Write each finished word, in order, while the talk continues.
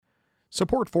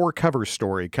Support for Cover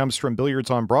Story comes from Billiards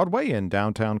on Broadway in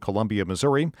downtown Columbia,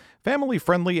 Missouri.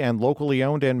 Family-friendly and locally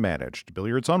owned and managed.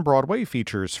 Billiards on Broadway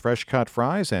features fresh-cut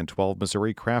fries and 12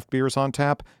 Missouri craft beers on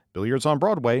tap. Billiards on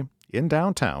Broadway in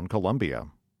downtown Columbia.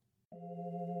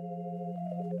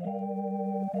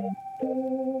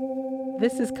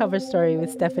 This is Cover Story with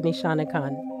Stephanie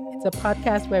Shonekan. It's a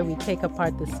podcast where we take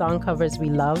apart the song covers we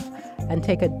love and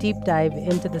take a deep dive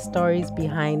into the stories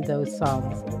behind those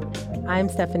songs. I'm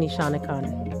Stephanie Shonekan.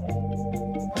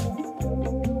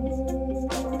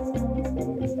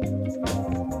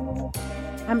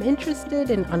 I'm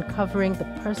interested in uncovering the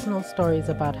personal stories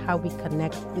about how we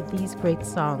connect with these great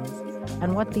songs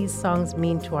and what these songs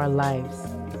mean to our lives.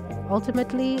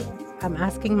 Ultimately, I'm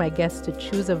asking my guests to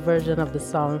choose a version of the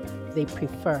song they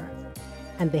prefer,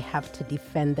 and they have to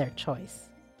defend their choice.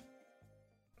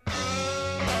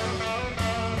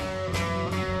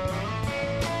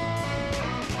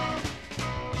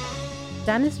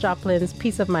 Janis Joplin's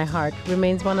Piece of My Heart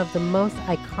remains one of the most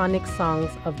iconic songs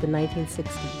of the 1960s.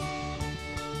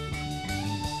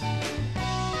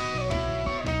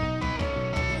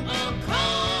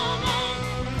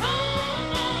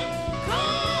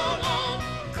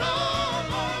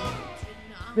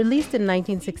 Released in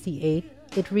 1968,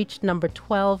 it reached number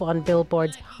 12 on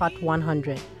Billboard's Hot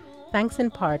 100, thanks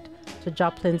in part to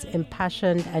Joplin's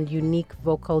impassioned and unique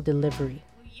vocal delivery.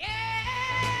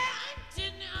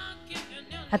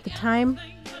 At the time,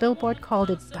 Billboard called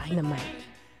it dynamite.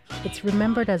 It's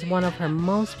remembered as one of her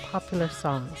most popular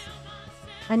songs.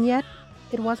 And yet,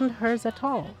 it wasn't hers at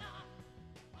all.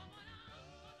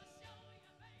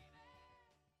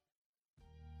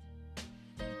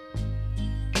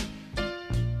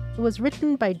 It was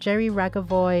written by Jerry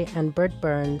Ragavoy and Bert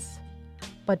Burns,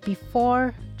 but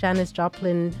before Janis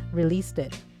Joplin released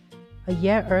it, a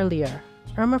year earlier,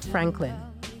 Erma Franklin,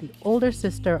 the older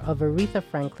sister of Aretha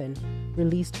Franklin,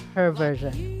 released her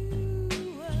version.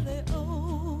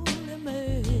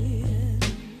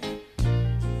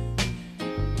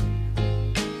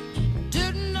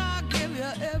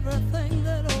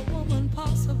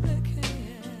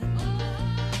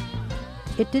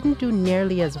 It didn't do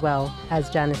nearly as well as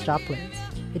Janis Joplin's.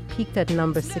 It peaked at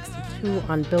number 62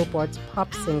 on Billboard's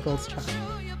Pop Singles chart.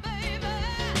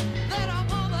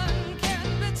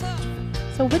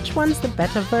 So which one's the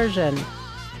better version?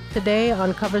 Today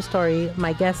on Cover Story,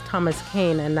 my guest Thomas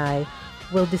Kane and I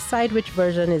will decide which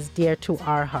version is dear to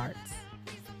our hearts.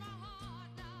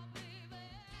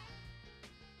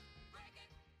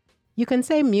 You can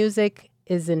say music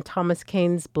is in Thomas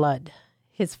Kane's blood.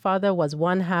 His father was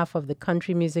one half of the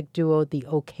country music duo the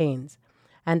O'Kanes,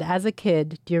 and as a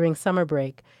kid, during summer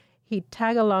break, he'd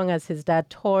tag along as his dad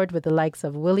toured with the likes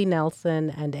of Willie Nelson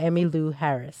and Emmylou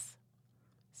Harris.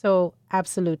 So,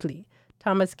 absolutely,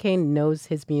 Thomas Kane knows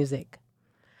his music.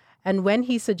 And when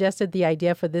he suggested the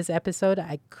idea for this episode,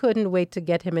 I couldn't wait to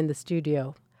get him in the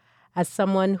studio. As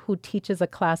someone who teaches a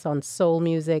class on soul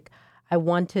music, I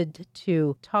wanted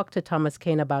to talk to Thomas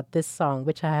Kane about this song,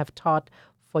 which I have taught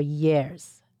for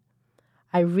years.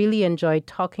 I really enjoyed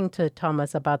talking to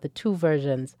Thomas about the two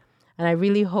versions, and I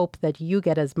really hope that you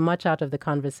get as much out of the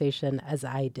conversation as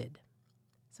I did.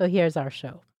 So here's our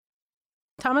show.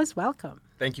 Thomas, welcome.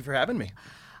 Thank you for having me.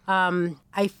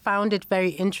 I found it very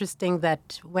interesting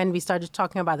that when we started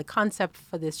talking about the concept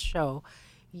for this show,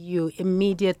 you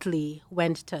immediately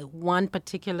went to one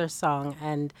particular song,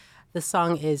 and the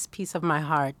song is Piece of My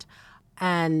Heart.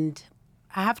 And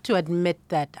I have to admit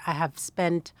that I have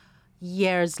spent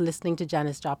years listening to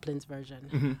Janis Joplin's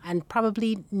version and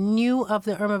probably knew of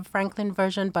the Erma Franklin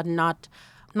version, but not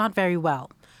very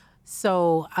well.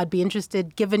 So I'd be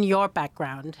interested, given your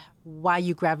background, why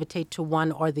you gravitate to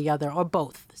one or the other or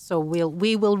both. So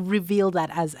we will reveal that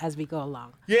as we go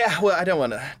along. Yeah, well, I don't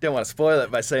want to spoil it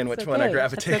by saying which one I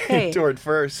gravitate toward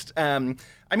first.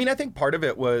 I mean, I think part of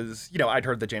it was, I'd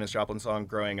heard the Janis Joplin song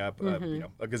growing up,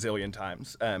 a gazillion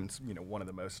times. It's, one of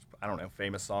the most,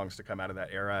 famous songs to come out of that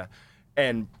era.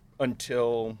 And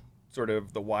until sort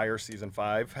of The Wire season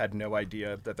 5, had no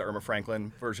idea that the Erma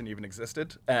Franklin version even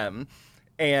existed. And,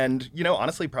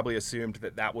 honestly probably assumed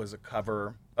that was a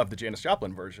cover of the Janis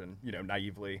Joplin version,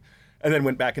 naively. And then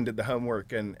went back and did the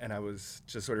homework, and I was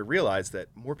just sort of realized that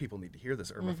more people need to hear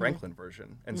this Erma Franklin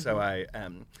version. And so I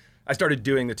started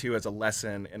doing the two as a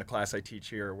lesson in a class I teach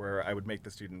here, where I would make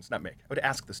the students, I would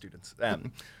ask the students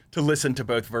to listen to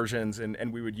both versions,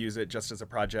 and we would use it just as a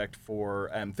project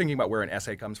for thinking about where an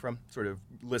essay comes from, sort of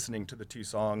listening to the two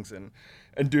songs and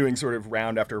doing sort of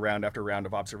round after round after round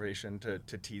of observation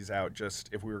to tease out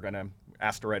just if we were going to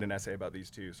ask to write an essay about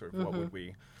these two, sort of what would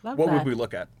we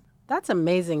look at. That's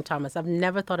amazing, Thomas. I've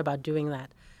never thought about doing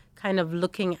that. kind of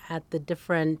looking at the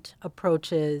different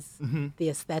approaches, the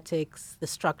aesthetics, the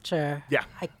structure. Yeah.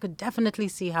 I could definitely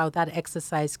see how that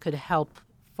exercise could help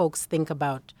folks think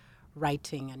about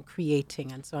writing and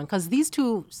creating and so on. Because these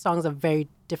two songs are very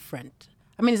different.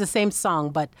 I mean, it's the same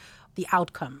song, but the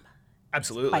outcome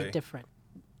Absolutely. is quite different.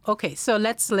 Okay, so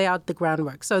let's lay out the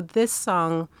groundwork. So this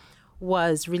song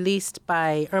was released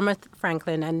by Erma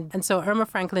Franklin. And so Erma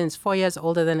Franklin is 4 years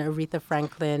older than Aretha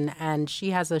Franklin, and she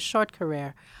has a short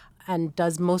career and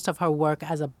does most of her work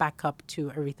as a backup to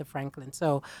Aretha Franklin.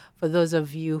 So for those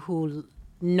of you who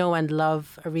know and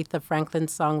love Aretha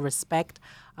Franklin's song Respect,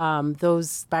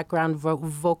 those background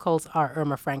vocals are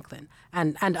Erma Franklin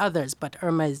and others, but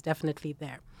Erma is definitely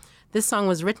there. This song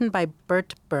was written by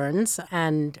Bert Burns,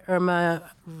 and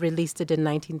Erma released it in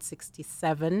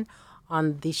 1967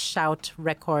 on the Shout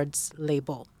Records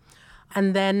label.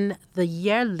 And then the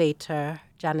year later,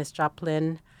 Janis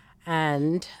Joplin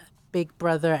and Big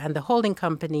Brother and the Holding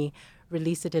Company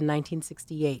released it in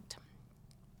 1968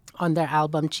 on their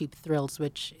album Cheap Thrills,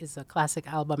 which is a classic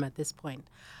album at this point.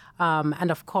 And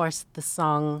of course, the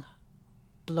song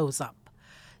blows up.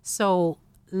 So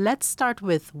let's start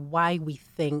with why we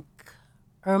think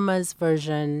Erma's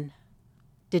version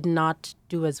did not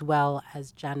do as well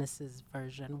as Janis's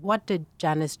version. What did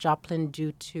Janis Joplin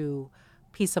do to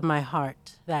Piece of My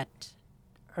Heart that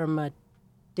Erma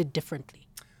did differently?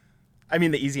 I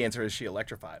mean, the easy answer is she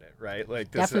electrified it, right?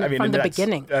 Like this, Definitely, I mean, from the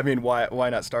beginning. I mean, why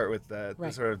not start with the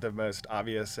Right. sort of the most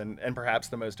obvious and perhaps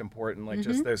the most important? Like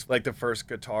just there's like the first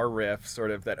guitar riff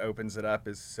sort of that opens it up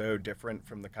is so different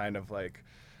from the kind of like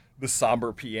the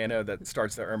somber piano that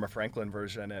starts the Erma Franklin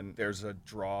version. And there's a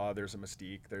draw, there's a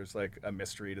mystique, there's like a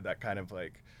mystery to that kind of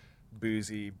like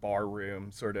boozy bar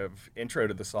room sort of intro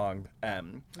to the song. I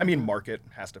mean, market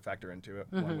has to factor into it,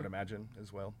 one would imagine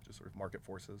as well, just sort of market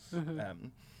forces.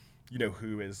 You know,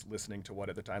 who is listening to what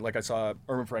at the time. Like I saw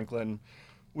Erma Franklin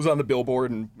was on the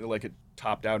Billboard and like it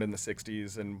topped out in the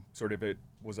 60s and sort of it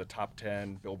was a top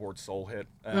 10 Billboard soul hit,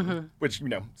 which, you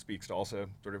know, speaks to also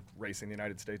sort of racing the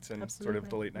United States in sort of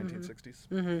the late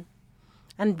 1960s.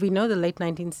 And we know the late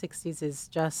 1960s is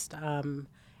just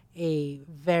a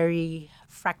very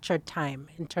fractured time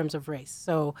in terms of race.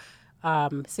 So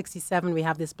 67, we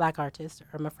have this black artist,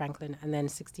 Erma Franklin, and then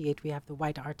 68, we have the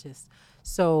white artist.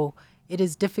 So it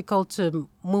is difficult to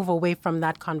move away from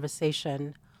that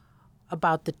conversation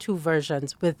about the two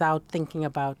versions without thinking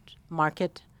about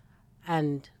market,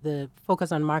 and the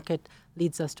focus on market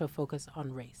leads us to a focus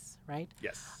on race, right?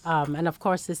 Yes. And of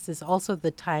course, this is also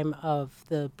the time of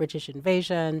the British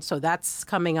invasion, so that's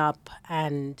coming up,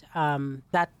 and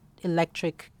that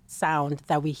electric sound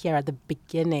that we hear at the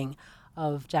beginning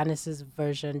of Janis's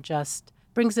version just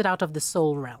brings it out of the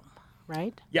soul realm,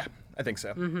 right? Yeah, I think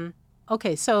so.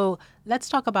 Okay, so let's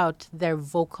talk about their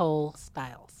vocal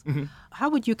styles. How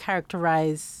would you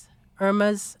characterize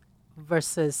Erma's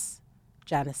versus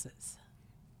Janis's?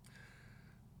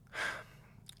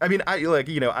 I mean, I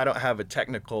don't have a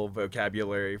technical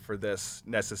vocabulary for this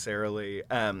necessarily.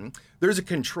 There's a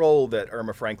control that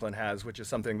Erma Franklin has, which is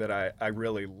something that I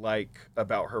really like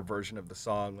about her version of the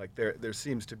song. Like there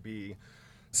seems to be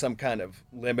some kind of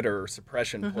limiter or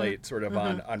suppression plate sort of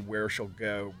on where she'll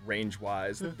go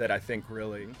range-wise that I think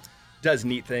really does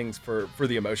neat things for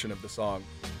the emotion of the song.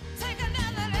 Take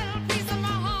another little piece of my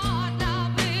heart now,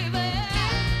 baby.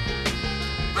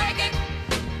 Break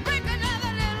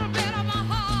another little bit of my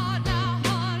heart now,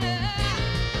 honey.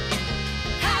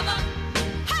 Have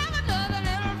another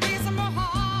little piece of my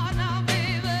heart now,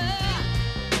 baby.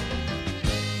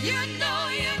 You know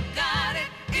you got it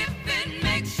if it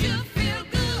makes you feel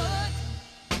good.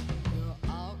 You're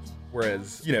out.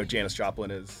 Whereas, you know, Janis Joplin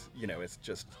is, you know, it's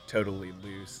just totally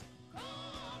loose.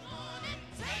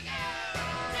 Take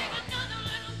another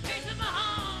little piece of my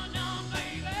heart now,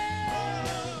 baby.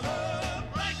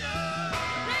 Break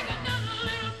another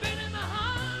little bit of my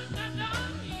heart now,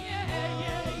 yeah.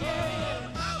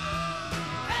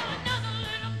 Have another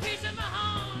little piece of my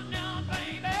heart now,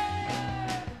 baby.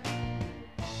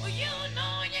 Well, you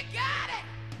know you got it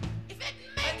if it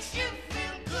makes you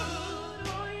feel good.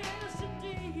 Oh, yes,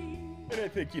 indeed. And I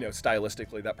think, you know,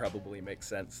 stylistically that probably makes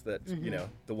sense that, you know,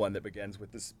 the one that begins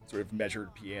with this sort of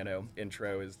measured piano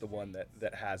intro is the one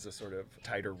that has a sort of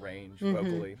tighter range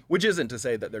vocally, which isn't to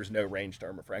say that there's no range to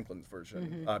Erma Franklin's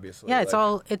version, obviously. Yeah,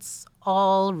 Like, it's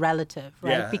all relative,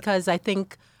 right? Yeah. Because I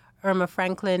think Erma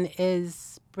Franklin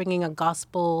is bringing a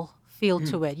gospel feel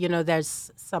to it. You know,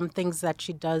 there's some things that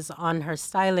she does on her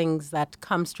stylings that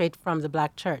come straight from the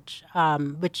Black church,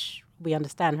 which we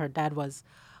understand her dad was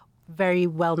very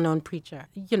well-known preacher.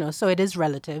 You know, so it is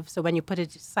relative. So when you put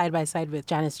it side by side with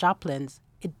Janis Joplin's,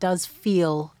 it does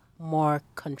feel more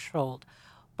controlled.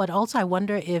 But also I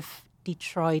wonder if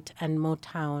Detroit and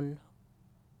Motown,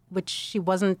 which she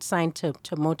wasn't signed to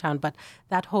Motown, but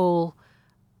that whole,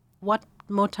 what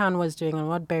Motown was doing and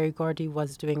what Berry Gordy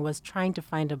was doing was trying to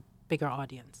find a bigger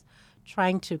audience,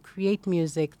 trying to create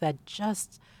music that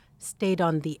just stayed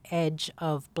on the edge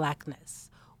of blackness,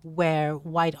 where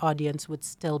white audience would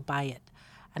still buy it.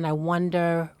 And I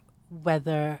wonder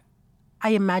whether, I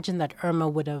imagine that Erma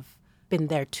would have been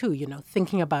there too,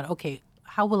 thinking about, okay,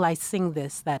 how will I sing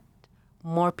this that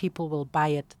more people will buy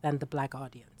it than the black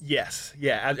audience? Yes,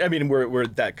 yeah. I mean, we're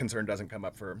that concern doesn't come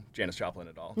up for Janis Joplin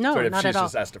at all. No, not she's at all.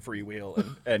 just asked to freewheel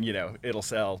and it'll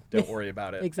sell. Don't worry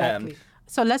about it. Exactly.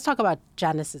 So let's talk about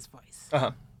Janis's voice.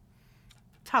 Uh-huh.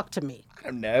 Talk to me. I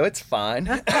don't know. It's fine.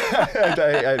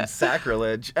 I'm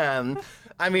sacrilege.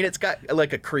 I mean, it's got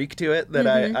like a creak to it that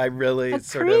I really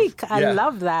creak. I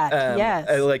love that. Yes.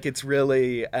 It's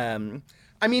really.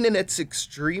 I mean, and it's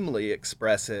extremely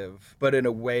expressive, but in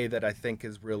a way that I think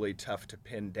is really tough to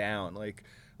pin down.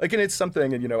 And it's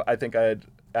something, and I think I had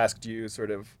asked you sort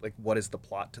of like, what is the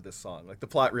plot to this song? Like the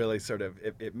plot really sort of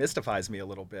it mystifies me a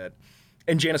little bit.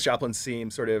 And Janis Joplin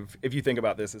seems sort of, if you think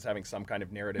about this as having some kind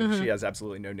of narrative, she has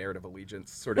absolutely no narrative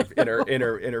allegiance sort of in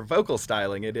her vocal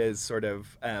styling. It is sort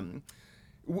of,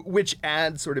 which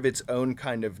adds sort of its own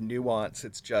kind of nuance.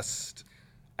 It's just,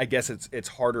 I guess it's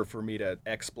harder for me to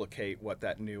explicate what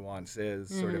that nuance is,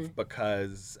 sort of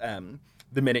because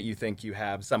the minute you think you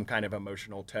have some kind of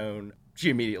emotional tone, she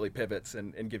immediately pivots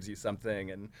and gives you something,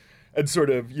 and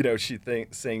sort of, she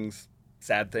sings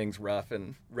sad things rough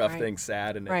and rough things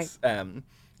sad, and it's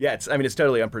it's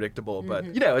totally unpredictable, but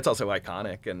it's also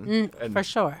iconic and for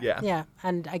sure. Yeah.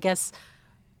 And I guess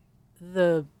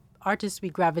the artists we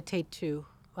gravitate to,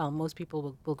 well, most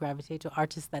people will gravitate to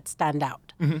artists that stand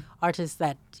out, artists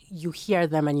that you hear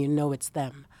them and you know it's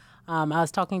them. I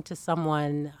was talking to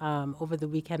someone over the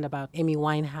weekend about Amy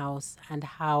Winehouse and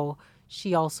how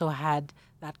she also had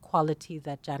that quality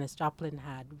that Janis Joplin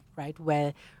had, right,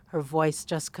 where her voice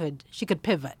just she could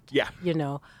pivot. Yeah.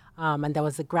 And there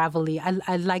was a gravelly,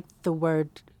 I like the word,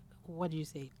 what do you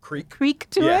say? Creak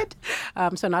to it.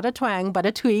 So not a twang, but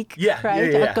a tweak. Yeah.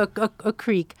 Right? Yeah. A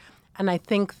creak. And I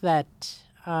think that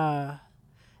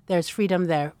there's freedom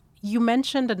there. You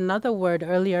mentioned another word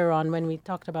earlier on when we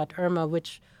talked about Erma,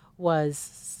 which was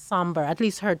somber, at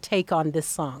least her take on this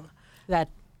song. That,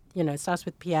 it starts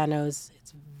with pianos.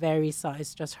 It's very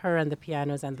it's just her and the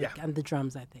pianos and the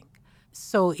drums, I think.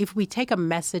 So if we take a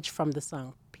message from the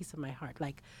song, Piece of My Heart,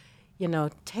 like,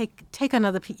 take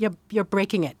another piece. You're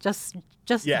breaking it. Just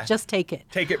take it.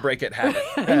 Take it, break it, have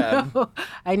it.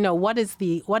 I know. What is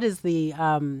the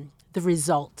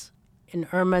result in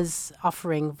Erma's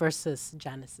offering versus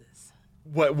Janis's?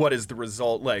 What is the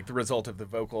result like? The result of the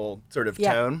vocal sort of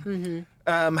tone.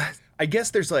 I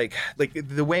guess there's like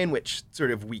the way in which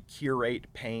sort of we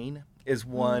curate pain is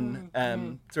one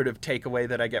sort of takeaway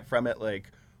that I get from it.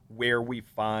 Like where we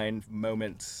find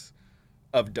moments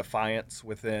of defiance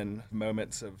within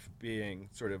moments of being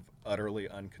sort of utterly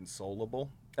unconsolable.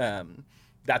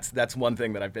 That's one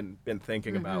thing that I've been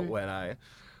thinking about when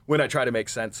I try to make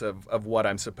sense of what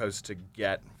I'm supposed to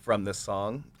get from this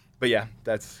song. But yeah,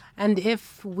 that's... And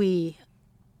if we,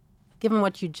 given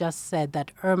what you just said,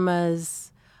 that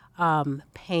Erma's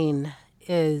pain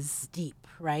is deep,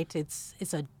 right?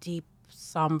 It's a deep,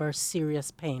 somber,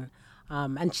 serious pain,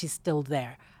 and she's still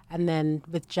there. And then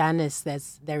with Janis,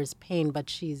 there is pain, but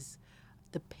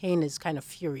the pain is kind of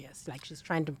furious, like she's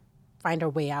trying to find her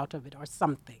way out of it or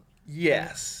something.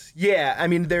 Yes. Yeah. I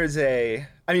mean,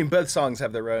 both songs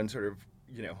have their own sort of,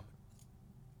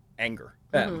 anger,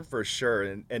 for sure.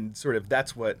 And sort of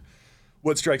that's what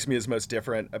strikes me as most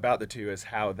different about the two is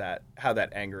how that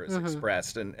anger is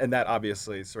expressed. And that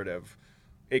obviously sort of,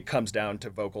 it comes down to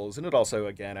vocals. And it also,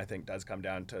 again, I think does come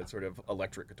down to sort of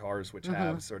electric guitars, which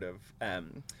have sort of,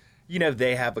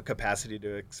 they have a capacity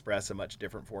to express a much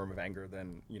different form of anger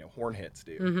than, horn hits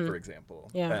do, for example.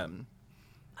 Yeah.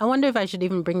 I wonder if I should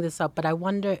even bring this up, but I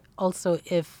wonder also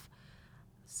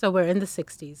so we're in the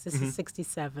 60s. This is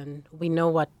 67. We know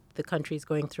what the country is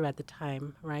going through at the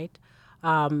time, right?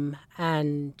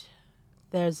 And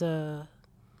there's a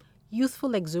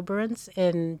youthful exuberance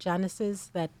in Janis's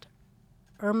that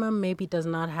Erma maybe does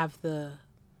not have the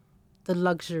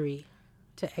luxury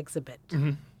to exhibit,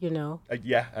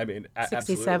 Yeah, I mean,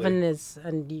 67 absolutely. is,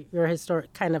 and you're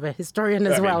kind of a historian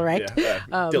as well, right? Yeah,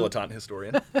 dilettante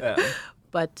historian.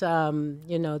 But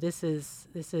this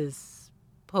is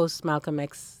post Malcolm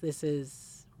X. This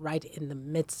is right in the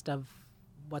midst of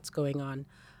what's going on,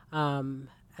 and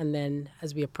then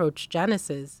as we approach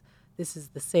Janis's, this is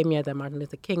the same year that Martin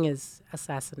Luther King is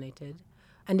assassinated,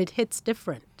 and it hits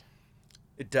different.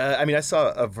 It does. I mean, I saw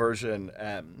a version.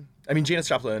 I mean, Janis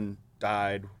Joplin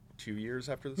died 2 years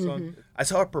after the song. I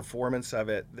saw a performance of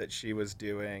it that she was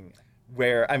doing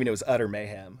where, I mean, it was utter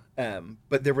mayhem.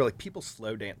 But there were like people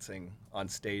slow dancing on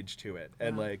stage to it.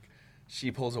 And like, she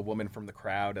pulls a woman from the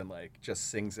crowd and like just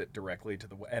sings it directly to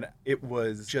the, and it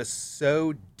was just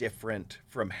so different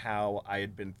from how I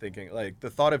had been thinking. Like the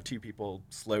thought of two people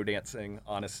slow dancing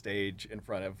on a stage in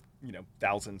front of, you know,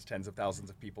 thousands, tens of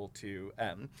thousands of people to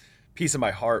Piece of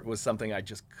My Heart was something I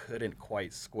just couldn't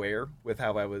quite square with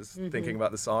how I was thinking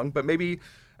about the song. But maybe,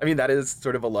 I mean, that is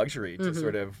sort of a luxury to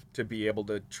sort of, to be able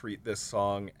to treat this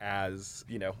song as,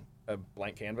 you know, a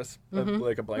blank canvas,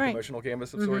 like a blank emotional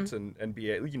canvas of sorts, and be,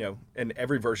 you know, and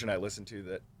every version I listened to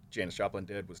that Janis Joplin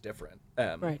did was different.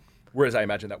 Whereas I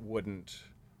imagine that wouldn't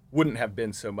have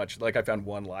been so much. Like I found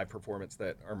one live performance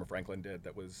that Erma Franklin did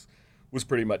that was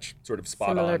pretty much sort of spot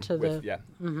Similar on to with,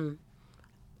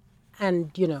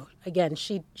 And, you know, again,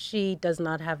 she does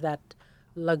not have that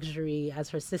luxury as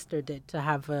her sister did to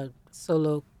have a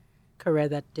solo career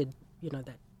that did, you know,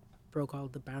 that broke all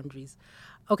the boundaries.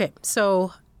 Okay,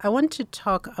 so I want to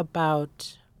talk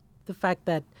about the fact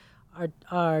that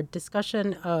our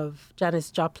discussion of Janis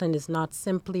Joplin is not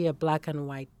simply a black and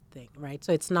white thing, right?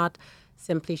 So it's not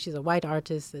simply she's a white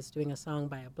artist that's doing a song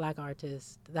by a black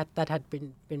artist that had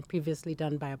been previously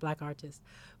done by a black artist,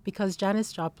 because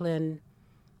Janis Joplin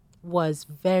was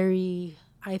very,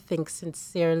 I think,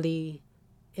 sincerely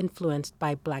influenced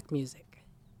by black music.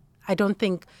 I don't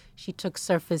think she took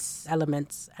surface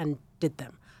elements and did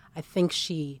them. I think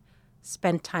she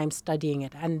spent time studying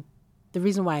it. And the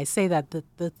reason why I say that,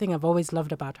 the thing I've always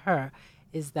loved about her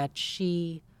is that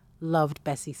she loved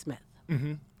Bessie Smith,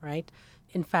 right?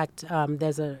 In fact,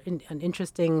 there's an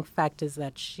interesting fact is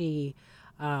that she,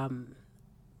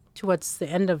 towards the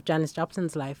end of Janis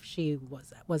Joplin's life, she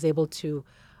was able to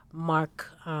mark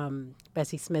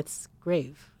Bessie Smith's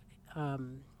grave,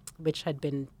 which had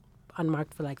been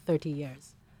unmarked for like 30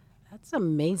 years. That's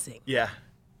amazing. Yeah,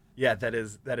 that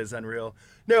is unreal.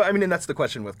 No, I mean, and that's the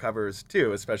question with covers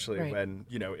too, especially when,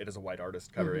 you know, it is a white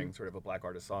artist covering sort of a black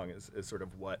artist song, is sort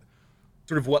of what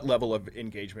level of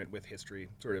engagement with history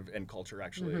sort of and culture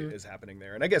actually is happening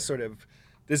there. And I guess sort of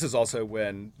this is also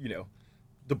when, you know,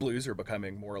 the blues are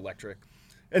becoming more electric.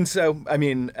 And so, I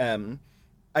mean,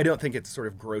 I don't think it's sort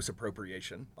of gross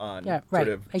appropriation on sort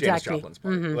of Janis Joplin's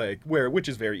part, like which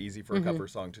is very easy for a cover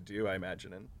song to do, I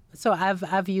imagine. And so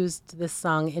I've used this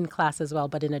song in class as well,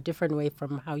 but in a different way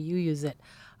from how you use it.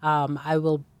 I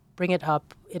will bring it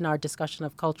up in our discussion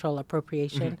of cultural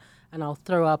appropriation, and I'll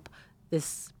throw up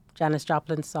this Janis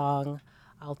Joplin song.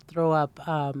 I'll throw up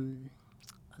a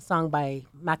song by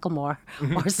Macklemore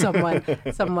or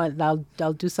someone.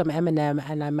 I'll do some Eminem,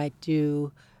 and I might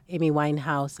do Amy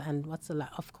Winehouse, and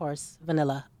of course,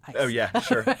 Vanilla Ice. Oh yeah,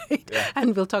 sure. Right? Yeah.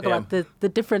 And we'll talk about the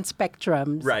different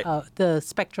spectrums, the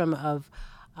spectrum of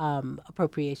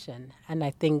appropriation. And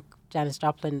I think Janis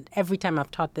Joplin, every time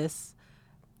I've taught this,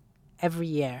 every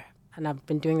year, and I've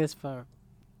been doing this for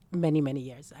many, many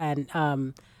years,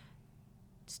 and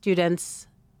students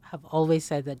have always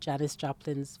said that Janis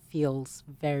Joplin's feels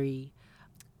very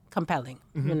compelling,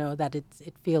 you know, that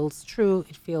it feels true,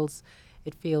 it feels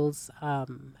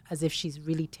as if she's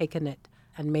really taken it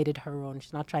and made it her own.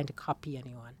 She's not trying to copy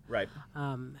anyone. Right.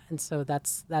 And so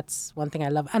that's one thing I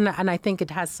love. And I think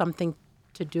it has something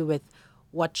to do with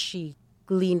what she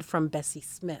gleaned from Bessie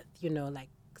Smith, you know, like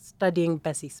studying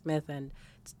Bessie Smith. And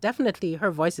it's definitely,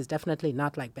 her voice is definitely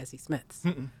not like Bessie Smith's.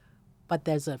 But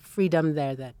there's a freedom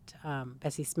there that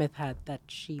Bessie Smith had that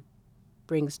she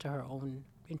brings to her own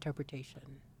interpretation.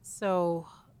 So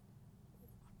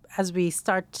as we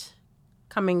start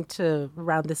coming to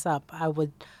round this up, I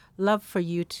would love for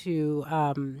you to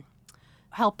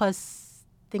help us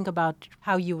think about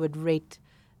how you would rate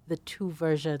the two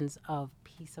versions of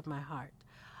Piece of My Heart.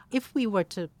 If we were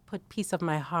to put Piece of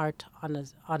My Heart on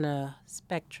a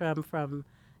spectrum from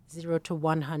 0 to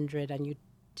 100 and you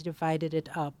divided it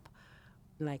up,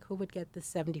 like who would get the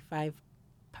 75%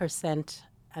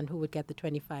 and who would get the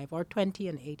 25, or 20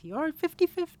 and 80, or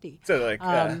 50-50. So like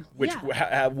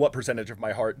what percentage of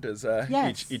my heart does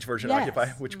each version occupy?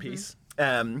 Which piece?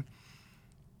 I mean,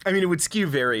 it would skew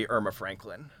very Erma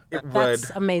Franklin.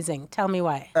 That's amazing. Tell me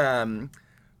why.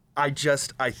 I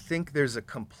think there's a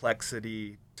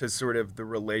complexity to sort of the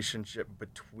relationship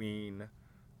between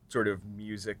sort of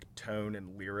music, tone,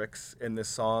 and lyrics in this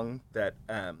song that,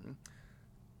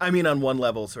 I mean, on one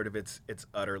level, sort of it's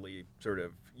utterly sort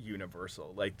of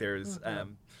universal. Like there's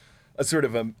a sort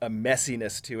of a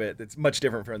messiness to it that's much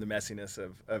different from the messiness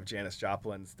of Janis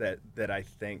Joplin's that I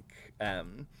think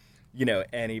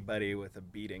anybody with a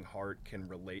beating heart can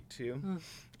relate to.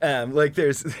 Like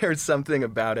there's something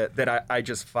about it that I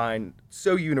just find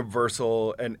so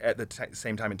universal and at the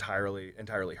same time entirely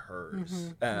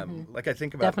hers. Like I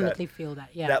think about Definitely feel that,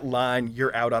 yeah. that line,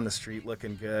 "You're out on the street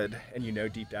looking good," and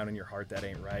deep down in your heart that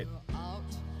ain't right. Out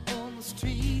on the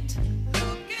street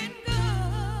looking good,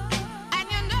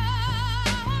 and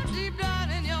deep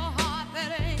down in your heart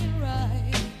that ain't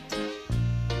right.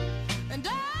 And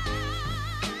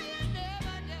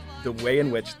the way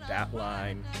in which that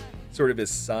line sort of is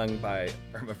sung by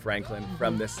Erma Franklin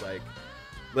from this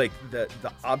like the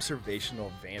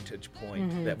observational vantage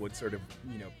point that would sort of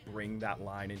bring that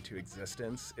line into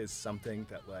existence is something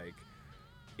that like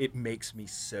it makes me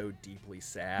so deeply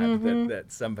sad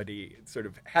that somebody sort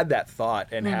of had that thought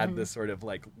and had this sort of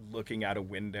like looking out a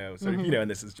window sort of and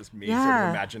this is just me sort of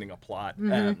imagining a plot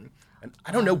and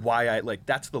I don't know why I like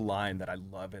that's the line that I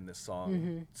love in this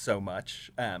song so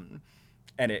much and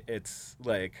it's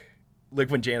like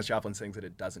when Janis Joplin sings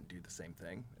it doesn't do the same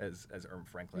thing as Erma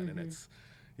Franklin and it's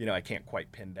I can't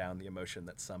quite pin down the emotion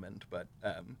that's summoned but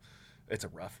it's a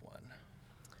rough one.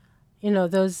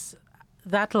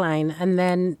 That line, and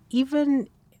then even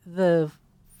the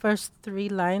first three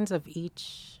lines of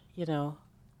each,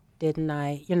 didn't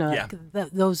I,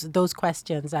 those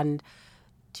questions. And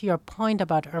to your point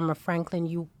about Erma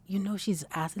Franklin, she's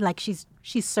asking, like she's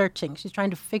searching, she's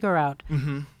trying to figure out,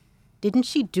 didn't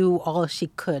she do all she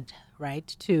could,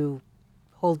 right, to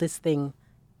hold this thing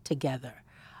together?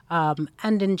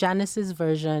 And in Janis's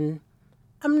version,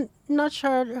 I'm not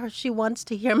sure she wants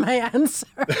to hear my answer.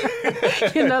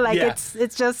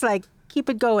 It's just like,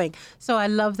 keep it going. So I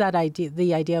love that idea,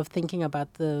 the idea of thinking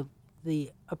about the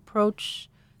approach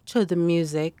to the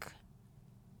music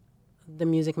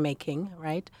making,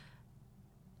 right?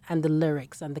 And the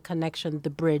lyrics and the connection,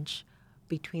 the bridge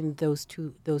between those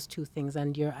two things.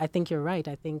 And I think you're right.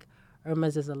 I think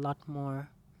Erma's is a lot more,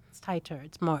 it's tighter,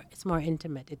 it's more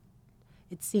intimate.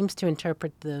 It seems to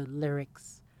interpret the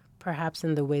lyrics perhaps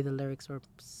in the way the lyrics were,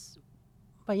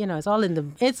 but it's all in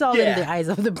the eyes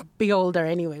of the beholder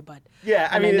anyway. But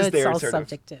I mean, is there it's all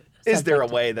subjective. Is there a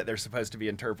way that they're supposed to be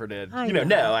interpreted? I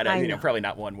know. Probably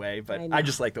not one way, but I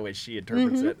just like the way she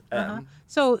interprets it.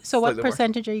 So what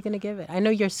percentage are you going to give it? I know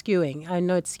you're skewing. I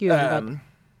know it's skewing, but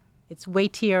it's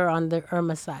weightier on the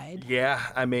Erma side. Yeah,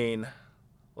 I mean,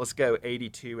 let's go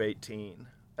 82-18.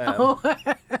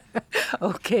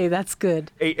 Okay, that's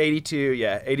good.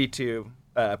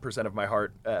 82% of my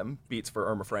heart beats for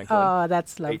Erma Franklin. Oh,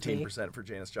 that's lovely. 18% for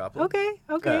Janis Joplin. Okay,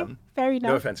 fair enough.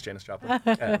 No offense, Janis Joplin.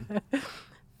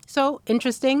 So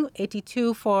interesting.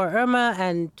 82 for Erma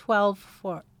and 12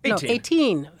 for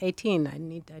 18. 18. I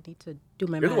need to do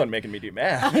my math. You're the one making me do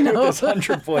math. I know. With this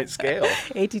 100-point scale.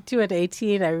 82 and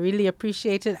 18. I really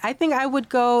appreciate it. I think I would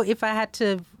go, if I had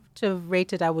to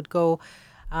rate it, I would go,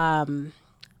 almost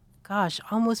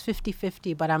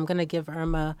 50-50. But I'm gonna give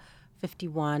Erma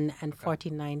 51 and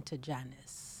 49 to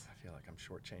Janis. I feel like I'm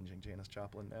shortchanging Janis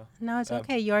Joplin now. No, it's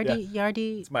okay. You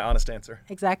already. It's my honest answer.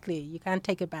 Exactly. You can't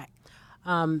take it back.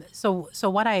 So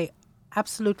what I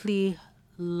absolutely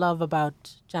love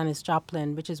about Janis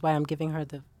Joplin, which is why I'm giving her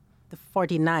the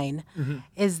 49,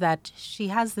 is that she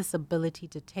has this ability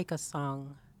to take a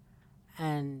song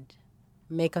and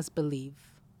make us believe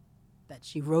that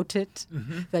she wrote it,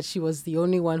 that she was the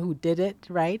only one who did it,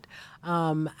 right?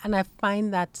 And I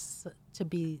find that to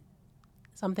be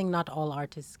something not all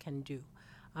artists can do.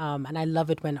 And I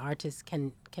love it when artists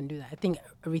can do that. I think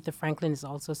Aretha Franklin is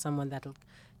also someone that'll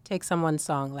take someone's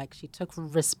song, like she took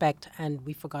Respect and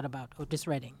we forgot about Otis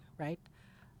Redding, right?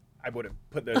 I would have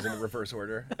put those in reverse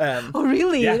order. Oh,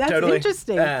 really? Yeah, that's totally.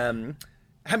 interesting.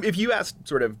 If you asked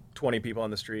sort of 20 people on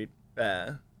the street,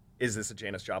 is this a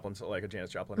Janis Joplin,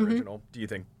 original? Do you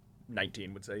think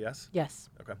 19 would say yes? Yes.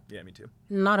 Okay. Yeah, me too.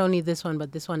 Not only this one,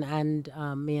 but this one and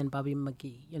Me and Bobby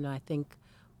McGee. I think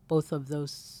both of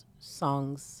those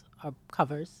songs are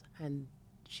covers, and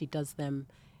she does them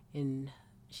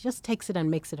she just takes it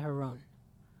and makes it her own.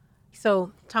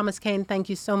 So, Thomas Kane, thank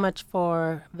you so much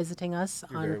for visiting us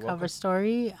on Cover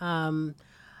Story.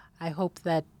 I hope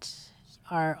that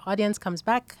our audience comes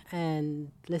back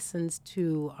and listens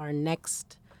to our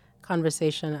next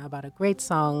conversation about a great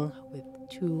song with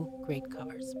two great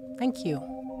covers. Thank you.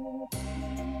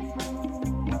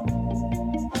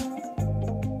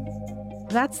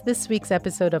 That's this week's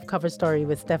episode of Cover Story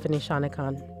with Stephanie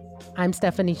Shonekan. I'm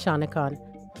Stephanie Shonekan.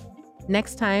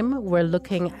 Next time, we're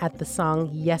looking at the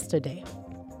song Yesterday.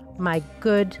 My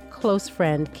good, close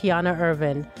friend, Kiana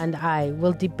Irvin, and I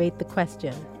will debate the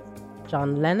question,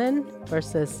 John Lennon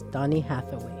versus Donny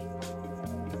Hathaway.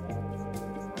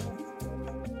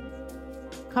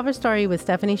 Cover Story with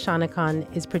Stephanie Shonekan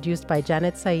is produced by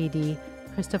Janet Saidi,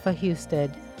 Christopher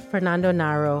Husted, Fernando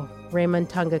Naro, Raymond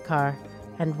Tungakar,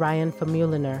 and Ryan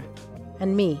Famuliner,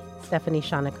 and me, Stephanie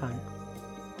Shonekan.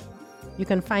 You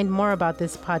can find more about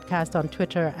this podcast on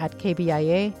Twitter at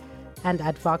KBIA and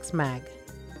at VoxMag,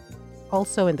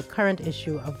 also in the current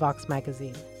issue of Vox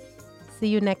Magazine. See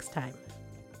you next time.